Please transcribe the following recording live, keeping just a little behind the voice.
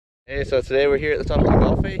Hey, so today we're here at the top of the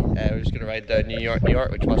Golfy. We're just going to ride down New York,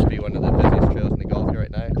 which must be one of the busiest trails in the Golfy right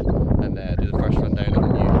now, and do the first run down on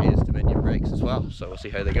the new Hayes Dominion brakes as well, so we'll see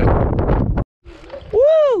how they go.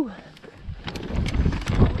 Woo!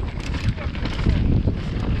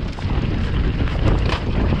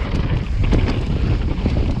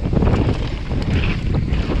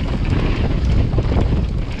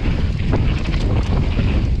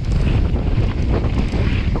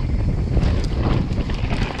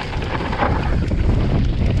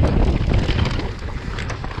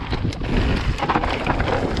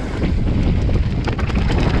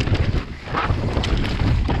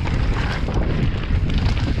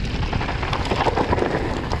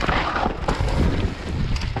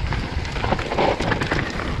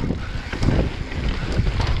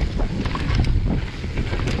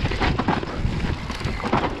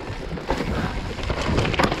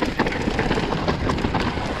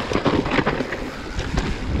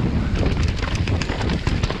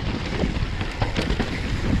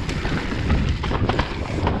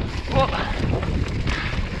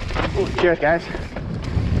 Cheers, guys.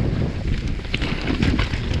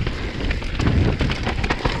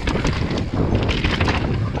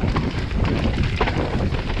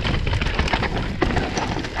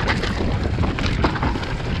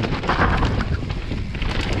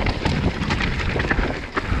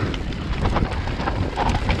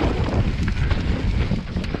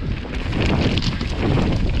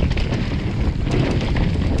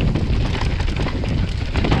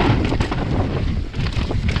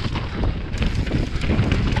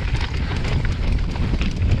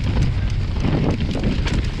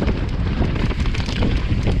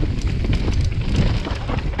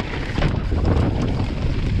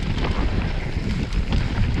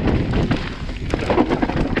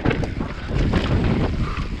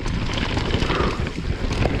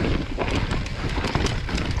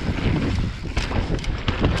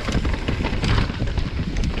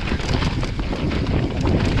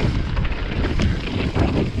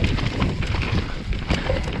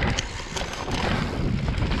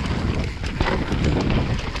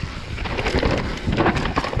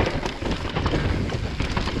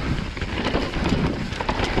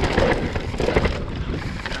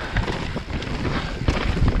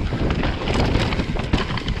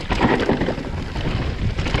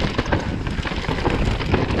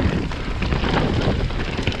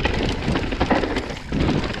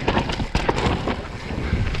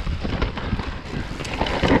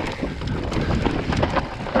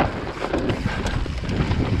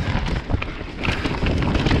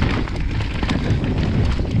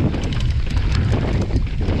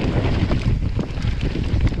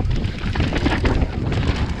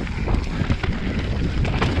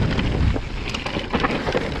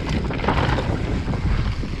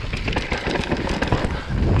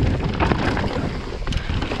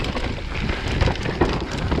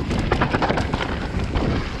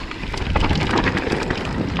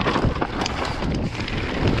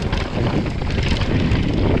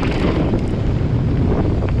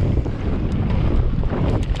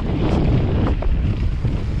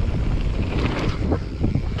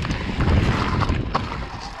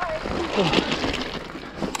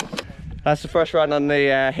 That's the first run on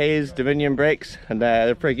the Hayes Dominion brakes, and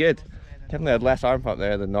they're pretty good. Definitely had less arm pump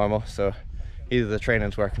there than normal, so either the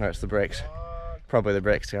training's working or it's the brakes. Probably the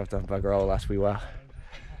brakes, I've done bugger all the last wee while.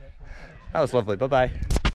 That was lovely, bye bye.